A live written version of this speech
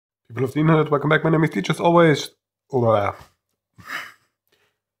People of the internet, welcome back. My name is Leechtm, as always. People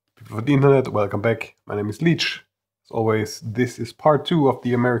of the internet, welcome back. My name is Leechtm. As always, this is part 2 of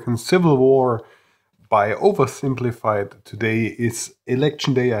the American Civil War by Oversimplified. Today is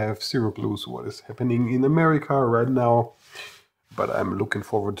election day. I have zero clues what is happening in America right now. But I'm looking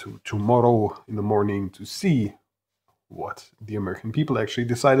forward to tomorrow in the morning to see what the American people actually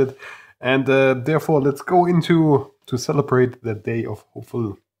decided. And therefore, let's go into to celebrate the day of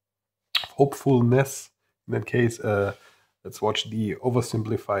hopefulness. In that case, let's watch the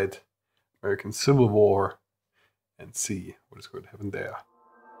Oversimplified American Civil War and see what is going to happen there.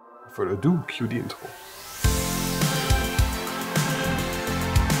 Without further ado, cue the intro.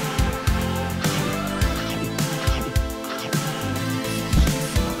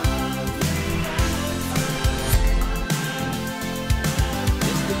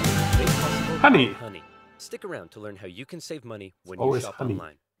 Honey. Stick around to learn how you can save money when you Always shop honey.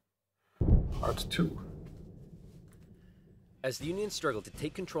 online. Part 2. As the Union struggle to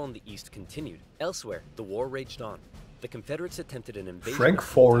take control in the East continued, elsewhere the war raged on. The Confederates attempted an invasion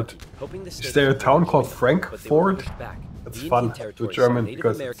Frankfurt. of Kentucky, hoping the state Is there a would town join called them, Frankfurt? but they were pushed back. That's the fun Indian to territories German saw Native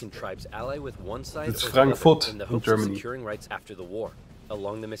because American tribes ally with one side it's or the Frankfurt other in the in hopes Germany. of securing rights after the war.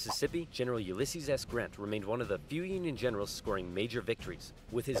 Along the Mississippi, General Ulysses S. Grant remained one of the few Union generals scoring major victories.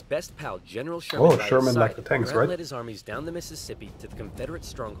 With his best pal, General Sherman, by his Sherman side, liked the tanks, Grant right? led his armies down the Mississippi to the Confederate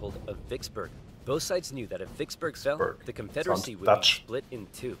stronghold of Vicksburg. Both sides knew that if Vicksburg fell, the Confederacy would be split in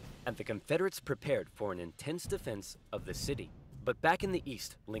two, and the Confederates prepared for an intense defense of the city. But back in the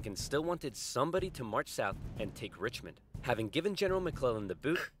East, Lincoln still wanted somebody to march south and take Richmond. Having given General McClellan the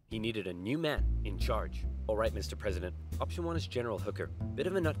boot, he needed a new man in charge. All right, Mr. President. Option 1 is General Hooker. Bit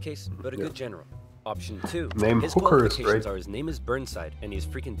of a nutcase, but a good general. Option 2, Name his Hooker is qualifications great. are his name is Burnside, and he has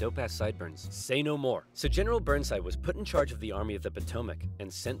freaking dope-ass sideburns. Say no more. So General Burnside was put in charge of the Army of the Potomac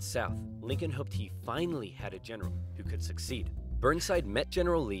and sent south. Lincoln hoped he finally had a general who could succeed. Burnside met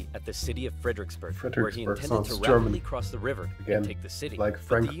General Lee at the city of Fredericksburg, where he intended to rapidly cross the river and take the city. Like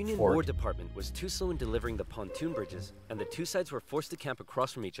But the Union War Frankfurt. Department was too slow in delivering the pontoon bridges, and the two sides were forced to camp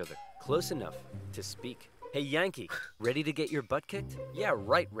across from each other, close enough to speak. Hey Yankee, ready to get your butt kicked? Yeah,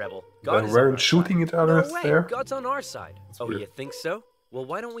 right, rebel. God They is on weren't our shooting side. each other No way, there? God's on our side. Oh, weird. you think so? Well,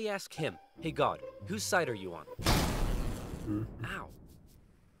 why don't we ask him? Hey God, whose side are you on? Ow.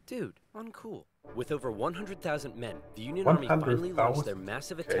 Dude, uncool. With over 100,000 men, the Union Army finally launched their 100,000?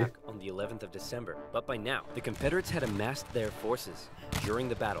 massive Okay. attack on the 11th of December. But by now, the Confederates had amassed their forces. During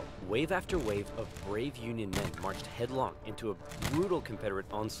the battle, wave after wave of brave Union men marched headlong into a brutal Confederate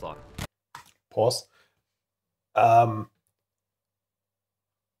onslaught. Pause.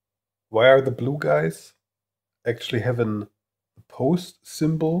 Why are the blue guys actually having a post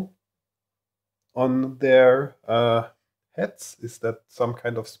symbol on their hats? Is that some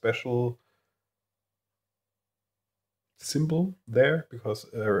kind of special symbol there? Because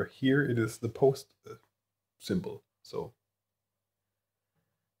here it is the post symbol. So,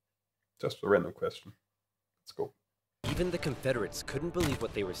 just a random question. Let's go. Even the Confederates couldn't believe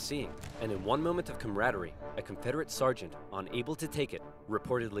what they were seeing, and in one moment of camaraderie, a Confederate sergeant, unable to take it,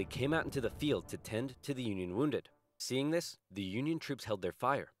 reportedly came out into the field to tend to the Union wounded. Seeing this, the Union troops held their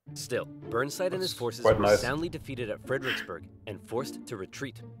fire. Still, Burnside and his forces quite were nice. soundly defeated at Fredericksburg and forced to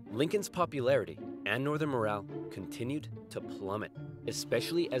retreat. Lincoln's popularity and Northern morale continued to plummet,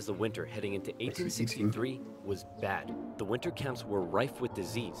 especially as the winter heading into 1863 was bad. The winter camps were rife with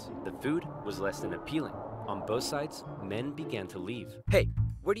disease. The food was less than appealing. On both sides, men began to leave. Hey,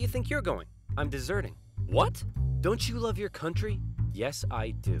 where do you think you're going? I'm deserting. What? Don't you love your country? Yes, I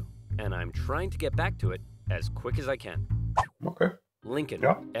do. And I'm trying to get back to it as quick as I can. Okay. Lincoln,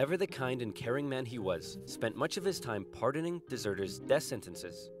 Yeah. ever the kind and caring man he was, spent much of his time pardoning deserters' death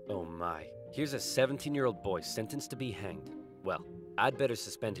sentences. Oh my. Here's a 17-year-old boy sentenced to be hanged. Well, I'd better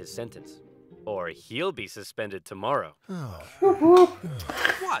suspend his sentence. Or he'll be suspended tomorrow.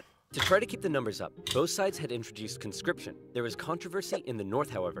 What? To try to keep the numbers up, both sides had introduced conscription. There was controversy in the North,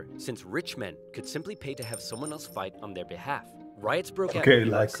 however, since rich men could simply pay to have someone else fight on their behalf. Riots broke out Okay, in New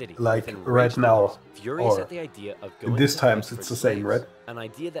York like- City. like with right enraged now, voters, furious or at the idea of in going these to times fight it's for the same, slaves, right? An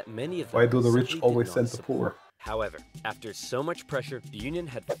idea that many of them Why do the rich simply did always not send the support. poor? However, after so much pressure, the Union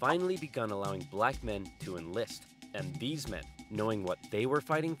had finally begun allowing black men to enlist. And these men, knowing what they were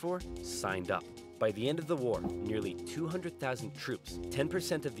fighting for, signed up. By the end of the war, nearly 200,000 troops,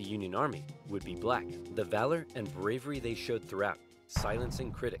 10% of the Union Army, would be black. The valor and bravery they showed throughout,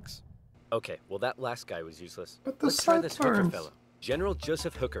 silencing critics. Okay, well that last guy was useless. But the Let's try this Hooker sideburns. fellow. General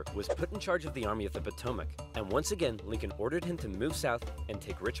Joseph Hooker was put in charge of the Army of the Potomac, and once again, Lincoln ordered him to move south and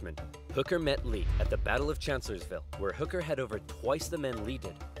take Richmond. Hooker met Lee at the Battle of Chancellorsville, where Hooker had over twice the men Lee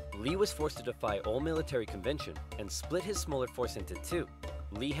did. Lee was forced to defy all military convention and split his smaller force into two.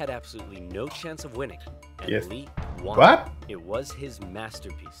 Lee had absolutely no chance of winning, and Yes. Lee won. What? It was his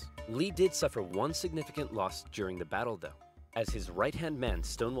masterpiece. Lee did suffer one significant loss during the battle, though, as his right-hand man,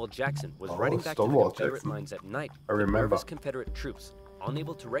 Stonewall Jackson, was riding back to the Stonewall Confederate Jackson. lines at night. I remember. The nervous Confederate troops,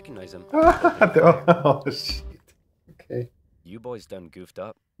 unable to recognize him. Oh, shit. Okay. You boys done goofed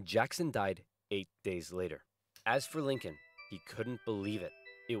up. Jackson died 8 days later. As for Lincoln, he couldn't believe it.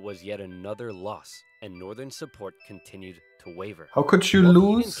 It was yet another loss, and Northern support continued to waver. How could you While the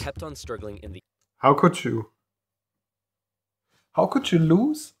Union lose? kept on struggling in the How could you? How could you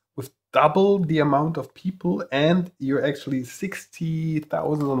lose with double the amount of people and you're actually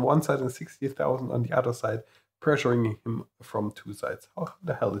 60,000 on one side and 60,000 on the other side, pressuring him from two sides? How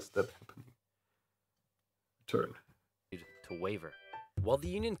the hell is that happening? Turn. to waver. While the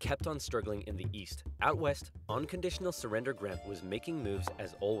Union kept on struggling in the East, out west, unconditional surrender Grant was making moves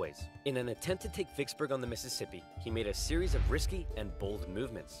as always. In an attempt to take Vicksburg on the Mississippi, he made a series of risky and bold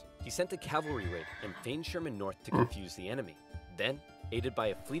movements. He sent a cavalry raid and feigned Sherman north to confuse the enemy. Then, aided by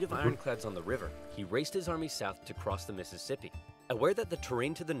a fleet of ironclads on the river, he raced his army south to cross the Mississippi. Aware that the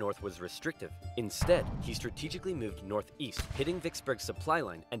terrain to the north was restrictive, instead, he strategically moved northeast, hitting Vicksburg's supply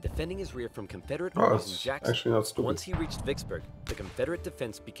line and defending his rear from Confederate armies in It's Jackson. actually not stupid. Once he reached Vicksburg, the Confederate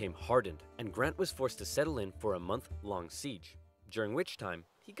defense became hardened, and Grant was forced to settle in for a month-long siege, during which time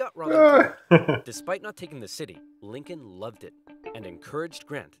he got rather cold. Despite not taking the city, Lincoln loved it and encouraged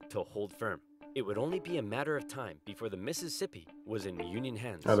Grant to hold firm. It would only be a matter of time before the Mississippi was in Union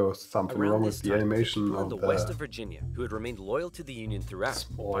hands. There was something Around wrong this with the time, animation people in of the west of Virginia, who had remained loyal to the Union throughout,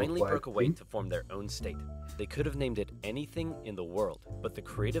 Small finally white broke away thing. to form their own state. They could have named it anything in the world, but the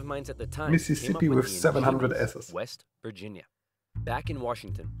creative minds at the time Mississippi came up with the 700 ingenious S's. West Virginia. Back in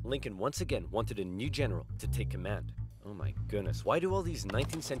Washington, Lincoln once again wanted a new general to take command. Oh my goodness, why do all these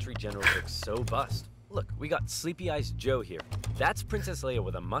 19th century generals look so bust? Look, we got Sleepy Eyes Joe here. That's Princess Leia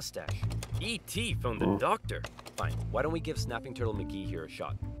with a mustache. E.T. phoned the doctor. Fine, why don't we give Snapping Turtle McGee here a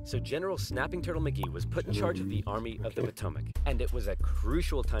shot? So General Snapping Turtle McGee was put in charge of the Army of the Potomac, and it was a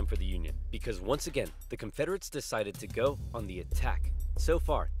crucial time for the Union, because once again, the Confederates decided to go on the attack. So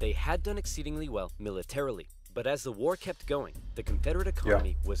far, they had done exceedingly well militarily, but as the war kept going, the Confederate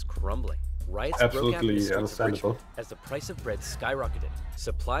economy was crumbling. Riots broke out in Absolutely the streets of understandable. Richmond as the price of bread skyrocketed.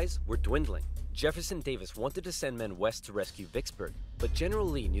 Supplies were dwindling. Jefferson Davis wanted to send men west to rescue Vicksburg, but General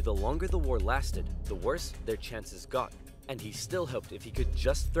Lee knew the longer the war lasted, the worse their chances got, and he still hoped if he could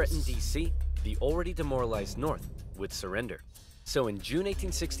just threaten D.C., the already demoralized North would surrender. So in June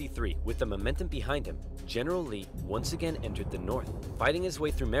 1863, with the momentum behind him, General Lee once again entered the North, fighting his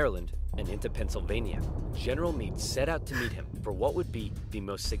way through Maryland and into Pennsylvania. General Meade set out to meet him for what would be the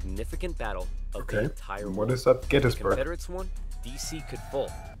most significant battle of the entire war. What is that? If the Gettysburg. Confederates won, D.C. could fall.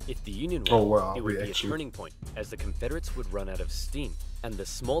 If the Union Oh, won, wow, it would reaction. be a turning point, as the Confederates would run out of steam, and the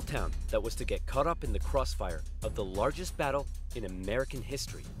small town that was to get caught up in the crossfire of the largest battle in American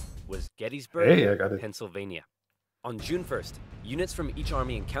history was Gettysburg, Hey, I got it. Pennsylvania. On June 1st, units from each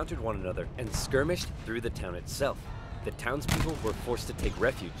army encountered one another and skirmished through the town itself. The townspeople were forced to take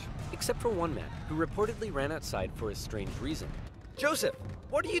refuge, except for one man, who reportedly ran outside for a strange reason. "Joseph,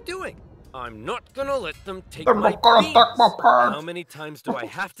 what are you doing?" "I'm not gonna let them take They're my not gonna beans." take my pants. "How many times do I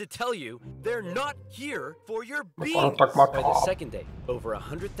have to tell you? They're not here for your beans." gonna take my By the top. second day, over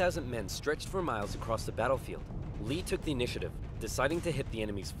 100,000 men stretched for miles across the battlefield. Lee took the initiative, deciding to hit the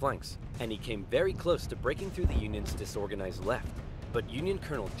enemy's flanks, and he came very close to breaking through the Union's disorganized left. But Union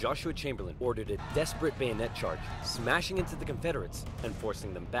Colonel Joshua Chamberlain ordered a desperate bayonet charge, smashing into the Confederates and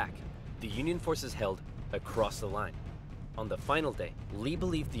forcing them back. The Union forces held across the line. On the final day, Lee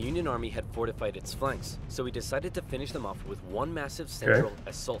believed the Union Army had fortified its flanks, so he decided to finish them off with one massive central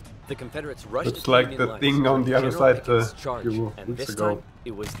assault. The Confederates rushed It's into like Union the lines thing on the during other General side, Pickett's a charge, few and weeks this ago. time,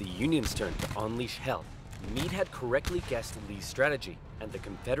 it was the Union's turn to unleash hell. Meade had correctly guessed Lee's strategy, and the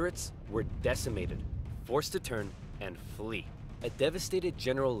Confederates were decimated, forced to turn and flee. A devastated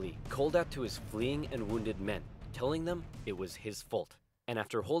General Lee called out to his fleeing and wounded men, telling them it was his fault. And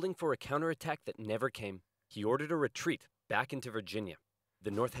after holding for a counterattack that never came, he ordered a retreat back into Virginia. The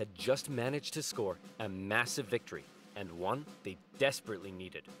North had just managed to score a massive victory, and one they desperately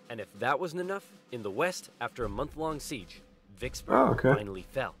needed. And if that wasn't enough, in the West, after a month-long siege, Vicksburg finally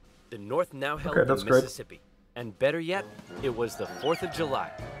fell. The North now held the that's great. Mississippi. And better yet, it was the 4th of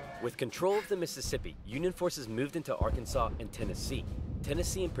July. With control of the Mississippi, Union forces moved into Arkansas and Tennessee.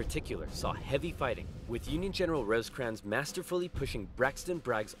 Tennessee in particular saw heavy fighting, with Union General Rosecrans masterfully pushing Braxton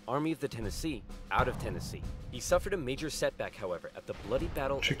Bragg's Army of the Tennessee out of Tennessee. He suffered a major setback, however, at the bloody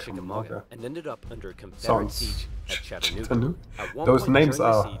Battle of Chickamauga and ended up under a Confederate siege at Chattanooga. At one Those point names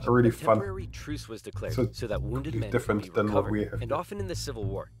during the are siege, really a fun. temporary truce was declared so that wounded men different could be than what recovered. we have And here. often in the Civil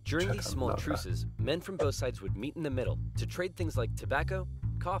War, during these small truces, men from both sides would meet in the middle to trade things like tobacco,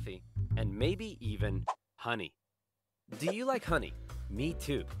 coffee, and maybe even honey. Do you like honey? Me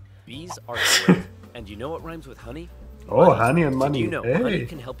too. Bees are great. And you know what rhymes with honey? Oh, Money. honey and money. Did you know Hey. honey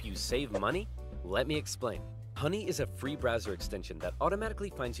can help you save money? Let me explain. Honey is a free browser extension that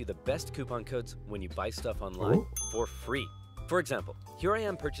automatically finds you the best coupon codes when you buy stuff online for free. For example, here I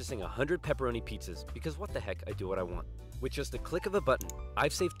am purchasing 100 pepperoni pizzas because what the heck, I do what I want. With just a click of a button,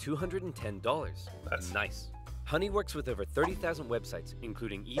 I've saved $210. That's nice. Honey works with over 30,000 websites,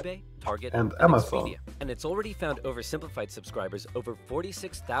 including eBay, Target, and Amazon. Expedia, and it's already found Oversimplified subscribers over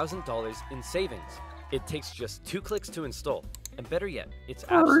 $46,000 in savings. It takes just 2 clicks to install, and better yet, it's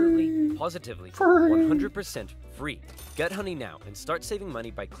absolutely, positively, 100% free. Get Honey now and start saving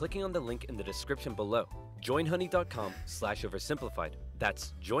money by clicking on the link in the description below. Joinhoney.com/oversimplified.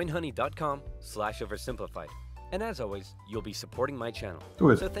 That's joinhoney.com/oversimplified. And as always, you'll be supporting my channel. Do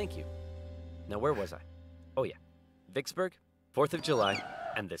it. So thank you. Now where was I? Oh yeah, Vicksburg, 4th of July,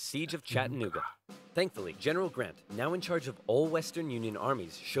 and the Siege of Chattanooga. Thankfully, General Grant, now in charge of all Western Union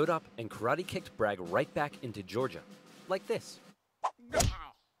armies, showed up and karate-kicked Bragg right back into Georgia. Like this.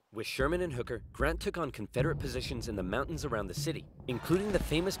 With Sherman and Hooker, Grant took on Confederate positions in the mountains around the city, including the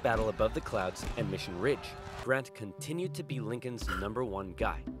famous battle above the clouds and Mission Ridge. Grant continued to be Lincoln's #1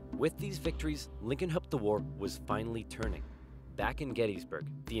 guy. With these victories, Lincoln hoped the war was finally turning. Back in Gettysburg,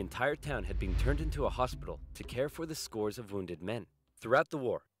 the entire town had been turned into a hospital to care for the scores of wounded men. Throughout the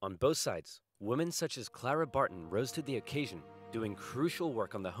war, on both sides, women such as Clara Barton rose to the occasion, doing crucial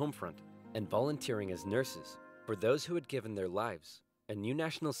work on the home front and volunteering as nurses. For those who had given their lives, a new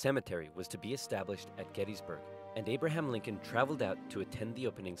national cemetery was to be established at Gettysburg, and Abraham Lincoln traveled out to attend the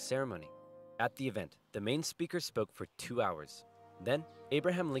opening ceremony. At the event, the main speaker spoke for 2 hours. Then,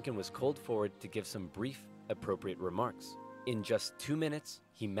 Abraham Lincoln was called forward to give some brief, appropriate remarks. In just 2 minutes,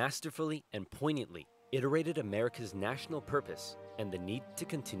 he masterfully and poignantly iterated America's national purpose and the need to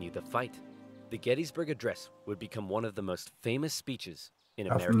continue the fight. The Gettysburg Address would become one of the most famous speeches in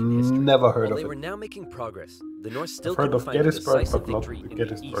American history. Never heard While of they it. were now making progress, the North still I've heard couldn't of find a Gettysburg, decisive but not victory the in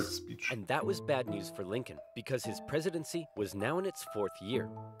Gettysburg the East. speech. And that was bad news for Lincoln, because his presidency was now in its 4th year.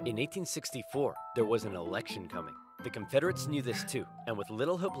 In 1864, there was an election coming. The Confederates knew this too, and with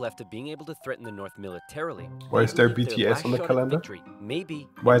little hope left of being able to threaten the North militarily, Why is there they believed their BTS last on the shot at calendar? victory may be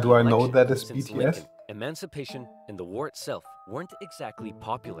Why in do the I know election, that is since BTS? Lincoln, emancipation, and the war itself weren't exactly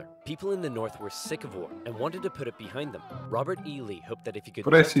popular. People in the North were sick of war and wanted to put it behind them. Robert E. Lee hoped that if he could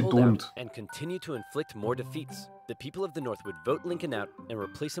But I just see hold doomed. out and continue to inflict more defeats, the people of the North would vote Lincoln out and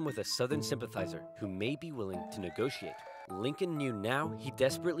replace him with a Southern sympathizer who may be willing to negotiate. Lincoln knew now he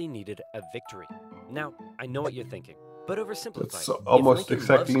desperately needed a victory. Now, I know what you're thinking, but oversimplified. That's almost if Lincoln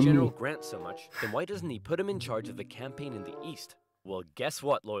exactly loves me. General Grant so much, then why doesn't he put him in charge of the campaign in the East? Well, guess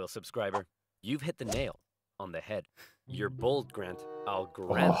what, loyal subscriber? You've hit the nail on the head. You're bold, Grant. I'll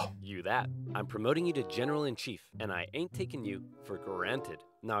grant you that. I'm promoting you to General-in-Chief, and I ain't taking you for granted.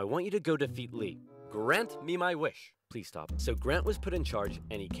 Now I want you to go defeat Lee. Grant me my wish. Please stop. So Grant was put in charge,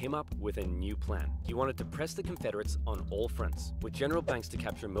 and he came up with a new plan. He wanted to press the Confederates on all fronts, with General Banks to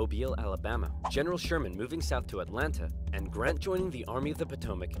capture Mobile, Alabama, General Sherman moving south to Atlanta, and Grant joining the Army of the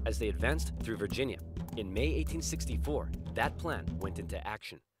Potomac as they advanced through Virginia. In May 1864, that plan went into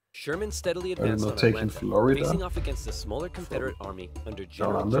action. Sherman steadily advanced on taking Atlanta, Florida? facing off against the smaller Confederate army under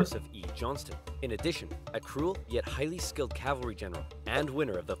General under? Joseph E. Johnston. In addition, a cruel yet highly skilled cavalry general and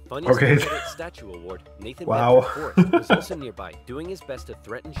winner of the funniest Confederate statue award, Nathan Bedford IV, was also nearby, doing his best to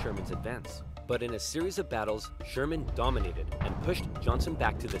threaten Sherman's advance. But in a series of battles, Sherman dominated and pushed Johnson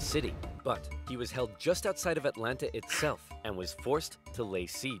back to the city. But he was held just outside of Atlanta itself and was forced to lay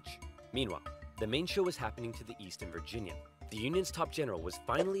siege. Meanwhile, the main show was happening to the east in Virginia. The Union's top general was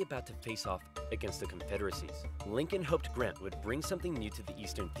finally about to face off against the Confederacies. Lincoln hoped Grant would bring something new to the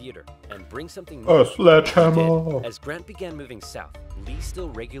Eastern Theater, and bring something new. A sledgehammer! As Grant began moving south, Lee still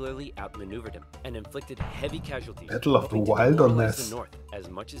regularly outmaneuvered him and inflicted heavy casualties. Battle of the hoping to demoralize Wilderness. the North as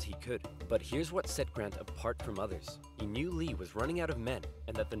much as he could. But here's what set Grant apart from others. He knew Lee was running out of men,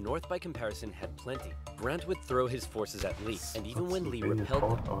 and that the North by comparison had plenty. Grant would throw his forces at Lee, and even when Lee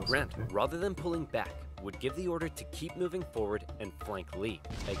repelled them, Grant, rather than pulling back, would give the order to keep moving forward and flank Lee,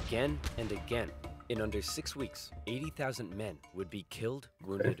 again and again. In under 6 weeks, 80,000 men would be killed,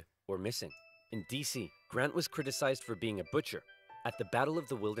 wounded, or missing. In D.C., Grant was criticized for being a butcher, At the Battle of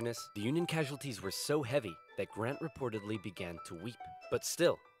the Wilderness, the Union casualties were so heavy that Grant reportedly began to weep. But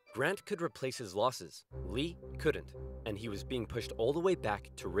still, Grant could replace his losses. Lee couldn't, and he was being pushed all the way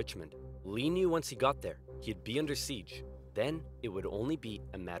back to Richmond. Lee knew once he got there, he'd be under siege. Then, it would only be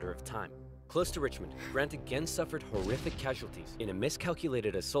a matter of time. Close to Richmond, Grant again suffered horrific casualties in a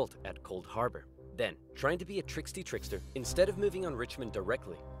miscalculated assault at Cold Harbor. Then, trying to be a trickster, instead of moving on Richmond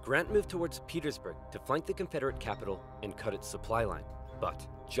directly, Grant moved towards Petersburg to flank the Confederate capital and cut its supply line. But,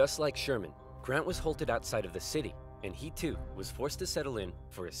 just like Sherman, Grant was halted outside of the city, and he too was forced to settle in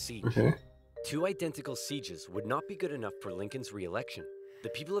for a siege. Okay. Two identical sieges would not be good enough for Lincoln's re-election. The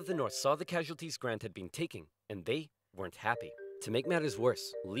people of the North saw the casualties Grant had been taking, and they weren't happy. To make matters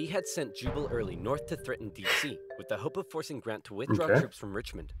worse, Lee had sent Jubal Early north to threaten D.C. with the hope of forcing Grant to withdraw troops from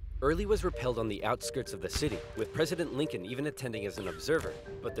Richmond. Early was repelled on the outskirts of the city, with President Lincoln even attending as an observer,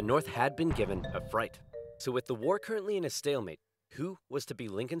 but the North had been given a fright. So with the war currently in a stalemate, who was to be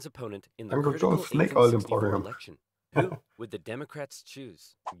Lincoln's opponent in the critical 1864 election? Who would the Democrats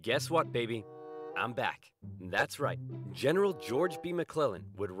choose? Guess what, baby? I'm back. That's right. General George B. McClellan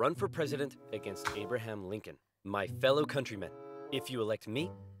would run for president against Abraham Lincoln. My fellow countrymen, if you elect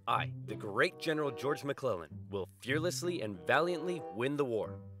me, I, the great General George McClellan, will fearlessly and valiantly win the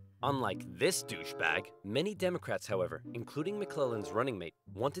war. Unlike this douchebag, many Democrats, however, including McClellan's running mate,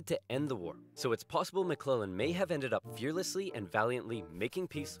 wanted to end the war. So it's possible McClellan may have ended up fearlessly and valiantly making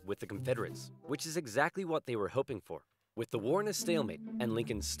peace with the Confederates, which is exactly what they were hoping for. With the war in a stalemate and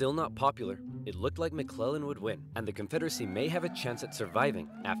Lincoln still not popular, it looked like McClellan would win, and the Confederacy may have a chance at surviving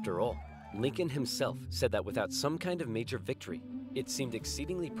after all. Lincoln himself said that without some kind of major victory, it seemed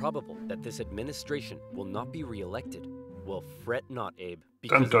exceedingly probable that this administration will not be re-elected. Well, fret not, Abe,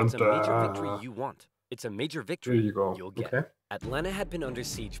 because it's a major victory you want. It's a major victory you'll get. Okay. Atlanta had been under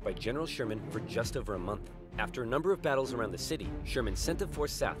siege by General Sherman for just over a month. After a number of battles around the city, Sherman sent a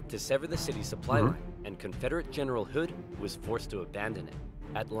force south to sever the city's supply line, and Confederate General Hood was forced to abandon it.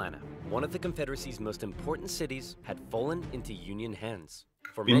 Atlanta, one of the Confederacy's most important cities, had fallen into Union hands.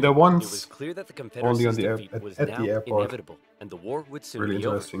 For many, it was clear that the Confederacy's defeat was now inevitable, and the war would soon be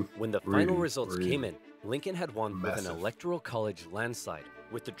over. When the final results came in, Lincoln had won with an electoral college landslide,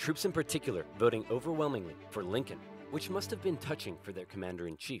 with the troops in particular voting overwhelmingly for Lincoln, which must have been touching for their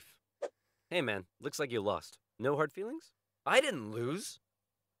commander-in-chief. Hey man, looks like you lost. No hard feelings? I didn't lose.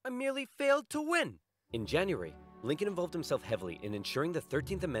 I merely failed to win. In January, Lincoln involved himself heavily in ensuring the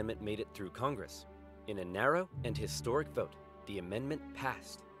 13th Amendment made it through Congress. In a narrow and historic vote, the amendment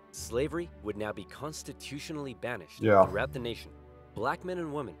passed. Slavery would now be constitutionally banished throughout the nation. Black men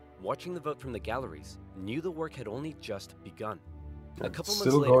and women, watching the vote from the galleries, knew the work had only just begun. A couple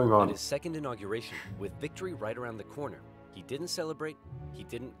months later, at his second inauguration, with victory right around the corner, he didn't celebrate, he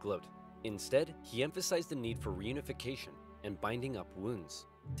didn't gloat. Instead, he emphasized the need for reunification and binding up wounds.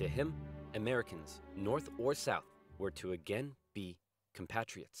 To him, Americans, North or South, were to again be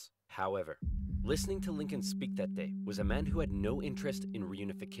compatriots. However, listening to Lincoln speak that day was a man who had no interest in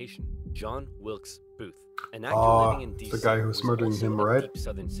reunification, John Wilkes Booth, an actor living in D.C. the guy who's murdering him, right? Deep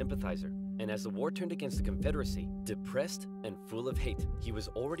Southern sympathizer. And as the war turned against the Confederacy, depressed and full of hate, he was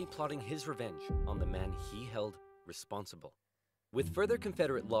already plotting his revenge on the man he held responsible. With further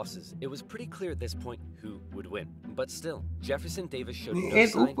Confederate losses, it was pretty clear at this point who would win. But still, Jefferson Davis showed no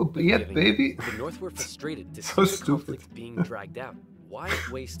sign of giving in. The North were frustrated to see the conflict being dragged out. Why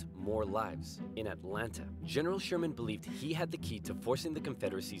waste more lives? In Atlanta, General Sherman believed he had the key to forcing the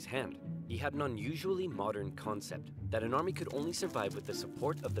Confederacy's hand. He had an unusually modern concept that an army could only survive with the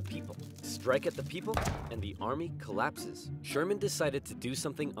support of the people. Strike at the people, and the army collapses. Sherman decided to do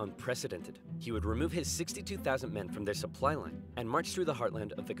something unprecedented. He would remove his 62,000 men from their supply line and march through the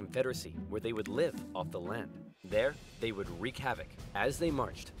heartland of the Confederacy, where they would live off the land. There, they would wreak havoc. As they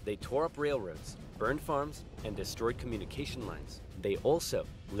marched, they tore up railroads, burned farms, and destroyed communication lines. They also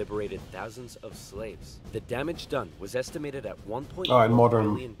liberated thousands of slaves. The damage done was estimated at $1.4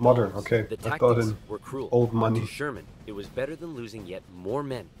 billion. Modern, okay. The tactics were cruel. Old money. To Sherman, it was better than losing yet more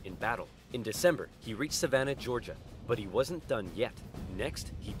men in battle. In December, he reached Savannah, Georgia, but he wasn't done yet.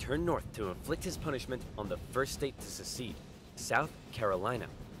 Next, he turned north to inflict his punishment on the first state to secede, South Carolina.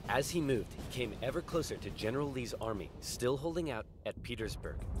 As he moved, he came ever closer to General Lee's army, still holding out at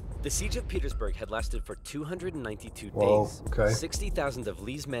Petersburg. The siege of Petersburg had lasted for 292 days. 60,000 of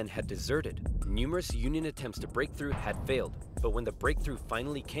Lee's men had deserted. Numerous Union attempts to break through had failed, but when the breakthrough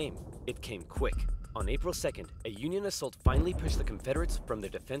finally came, it came quick. On April 2nd, a Union assault finally pushed the Confederates from their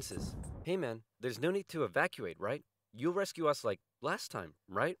defenses. Hey man, there's no need to evacuate, right? You'll rescue us like last time,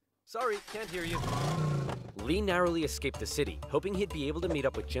 right? Sorry, can't hear you. Lee narrowly escaped the city, hoping he'd be able to meet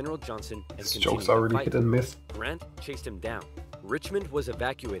up with General Johnson and continue the fight. Hit and miss. Grant chased him down. Richmond was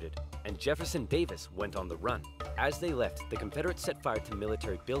evacuated, and Jefferson Davis went on the run. As they left, the Confederates set fire to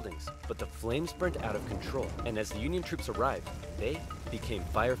military buildings, but the flames burnt out of control, and as the Union troops arrived, they became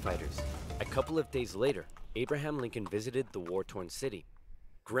firefighters. A couple of days later, Abraham Lincoln visited the war-torn city.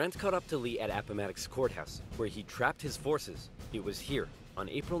 Grant caught up to Lee at Appomattox Courthouse, where he trapped his forces. It was here, on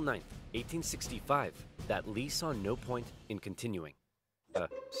April 9th, 1865, that Lee saw no point in continuing.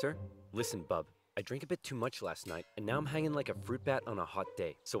 Sir? Listen, bub. I drank a bit too much last night, and now I'm hanging like a fruit bat on a hot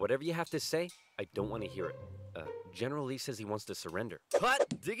day. So whatever you have to say, I don't want to hear it. General Lee says he wants to surrender. Hot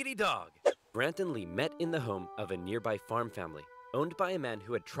diggity dog! Grant and Lee met in the home of a nearby farm family, owned by a man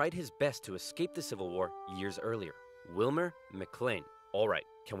who had tried his best to escape the Civil War years earlier, Wilmer McLean. All right,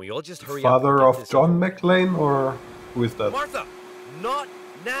 can we all just hurry up? Father of John McLean, or who is that? Martha, not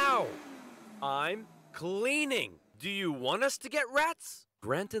now! I'm cleaning. Do you want us to get rats?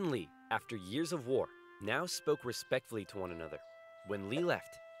 Grant and Lee, after years of war, now spoke respectfully to one another. When Lee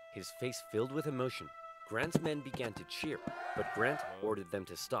left, his face filled with emotion, Grant's men began to cheer, but Grant ordered them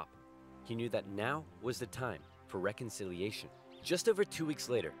to stop. He knew that now was the time for reconciliation. Just over 2 weeks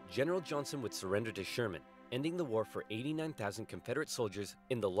later, General Johnson would surrender to Sherman, ending the war for 89,000 Confederate soldiers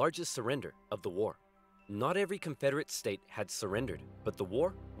in the largest surrender of the war. Not every Confederate state had surrendered, but the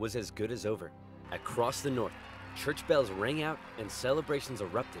war was as good as over. Across the North, church bells rang out and celebrations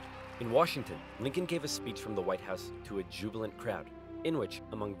erupted. In Washington, Lincoln gave a speech from the White House to a jubilant crowd, in which,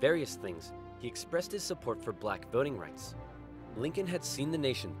 among various things, he expressed his support for black voting rights. Lincoln had seen the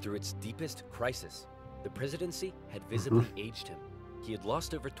nation through its deepest crisis. The presidency had visibly aged him. He had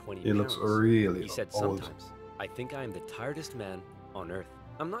lost over 20 pounds. He looks really He said old. sometimes, I think I am the tiredest man on earth.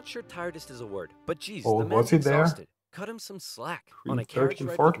 I'm not sure tiredest is a word, but geez, Oh, the was man's he there? exhausted. Cut him some slack. On a carriage 13,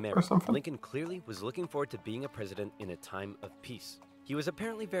 ride 14 with or Mary, something? Lincoln clearly was looking forward to being a president in a time of peace. He was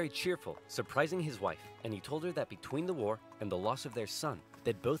apparently very cheerful, surprising his wife, and he told her that between the war and the loss of their son,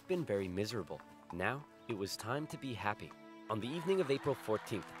 they'd both been very miserable. Now, it was time to be happy. On the evening of April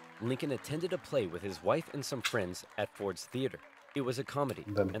 14th, Lincoln attended a play with his wife and some friends at Ford's Theater. It was a comedy,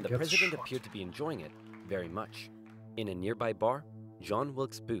 Then he and the gets president shot. appeared to be enjoying it very much. In a nearby bar, John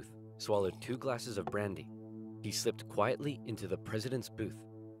Wilkes Booth swallowed 2 glasses of brandy. He slipped quietly into the president's booth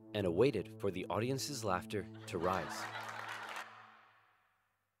and awaited for the audience's laughter to rise.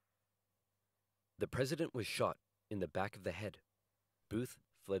 The president was shot in the back of the head. Booth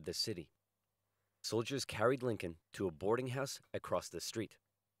fled the city. Soldiers carried Lincoln to a boarding house across the street.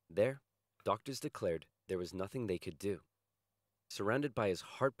 There, doctors declared there was nothing they could do. Surrounded by his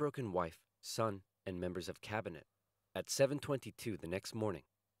heartbroken wife, son, and members of cabinet, at 7:22 the next morning,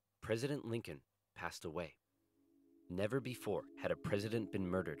 President Lincoln passed away. Never before had a president been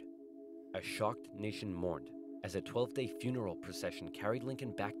murdered. A shocked nation mourned as a 12-day funeral procession carried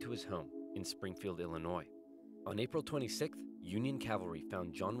Lincoln back to his home in Springfield, Illinois. On April 26th, Union cavalry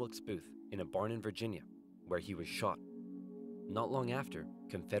found John Wilkes Booth in a barn in Virginia, where he was shot. Not long after,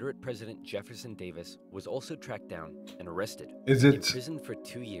 Confederate President Jefferson Davis was also tracked down and arrested. Is it Imprisoned for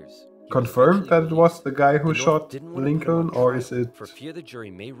 2 years. He was confirmed that eventually it was the guy who the North shot didn't want to put him Lincoln, on or trial is it for fear the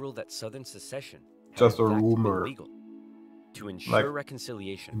jury may rule that Southern secession had just a in fact been rumor? legal. To ensure Like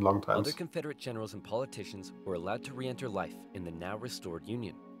reconciliation, in long times? other Confederate generals and politicians were allowed to re-enter life in the now restored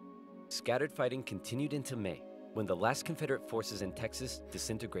Union. Scattered fighting continued into May, when the last Confederate forces in Texas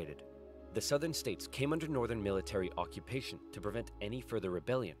disintegrated. The southern states came under Northern military occupation to prevent any further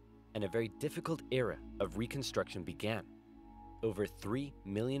rebellion, and a very difficult era of Reconstruction began. Over 3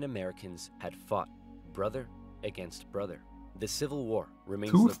 million Americans had fought, brother against brother. The Civil War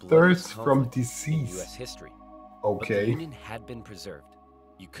remains the bloodiest Two-thirds from conflict in disease. U.S. history. But the Okay. Union had been preserved.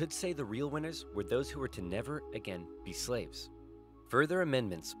 You could say the real winners were those who were to never again be slaves. Further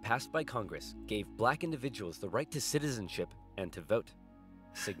amendments passed by Congress gave black individuals the right to citizenship and to vote.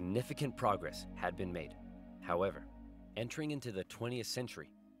 Significant progress had been made. However, entering into the 20th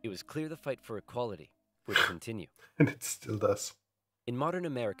century, it was clear the fight for equality would continue. And it still does. In modern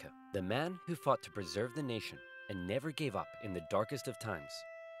America, the man who fought to preserve the nation and never gave up in the darkest of times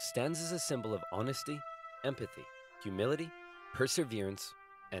stands as a symbol of honesty, empathy, humility, perseverance,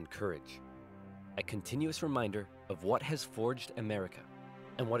 and courage. A continuous reminder of what has forged America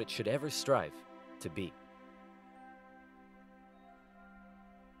and what it should ever strive to be.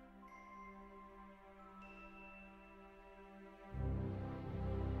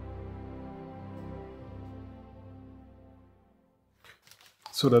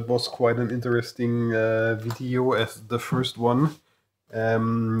 So that was quite an interesting video as the first one. I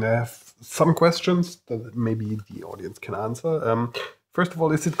have some questions that maybe the audience can answer. First of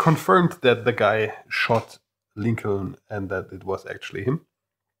all, is it confirmed that the guy shot Lincoln and that it was actually him?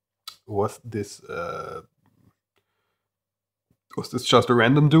 Was this Was this just a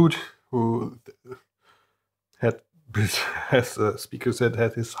random dude who had, as the speaker said,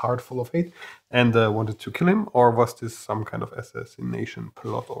 had his heart full of hate and wanted to kill him? Or was this some kind of assassination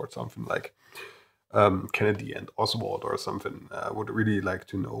plot or something like Kennedy and Oswald or something? I would really like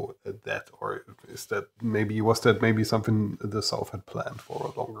to know that. Or was that maybe something the South had planned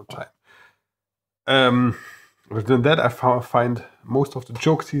for a longer time? Other than that, I find most of the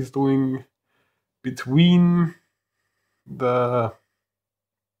jokes he's doing between the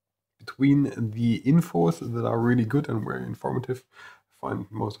infos that are really good and very informative. I find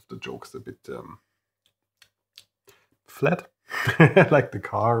most of the jokes a bit flat, like the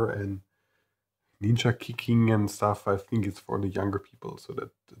car and ninja kicking and stuff. I think it's for the younger people so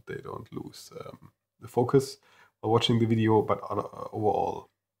that they don't lose the focus while watching the video, but overall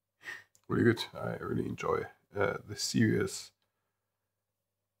really good. I really enjoy the series.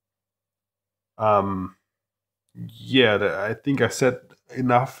 Yeah, I think I said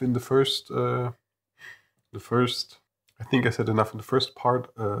enough in the first. I think I said enough in the first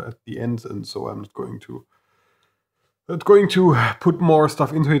part at the end, and so I'm not going to put more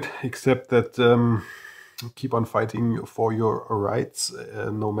stuff into it, except that keep on fighting for your rights,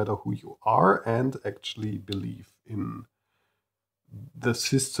 no matter who you are, and actually believe in the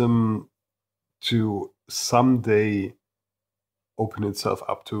system to someday open itself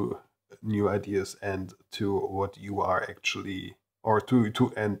up to new ideas and to what you are actually, or to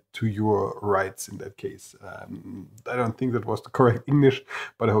your rights in that case. I don't think that was the correct English,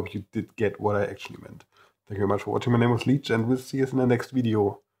 but I hope you did get what I actually meant. Thank you very much for watching. My name was Leechtm, and we'll see us in the next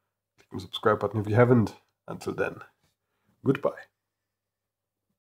video. Click on the subscribe button if you haven't. Until then, goodbye.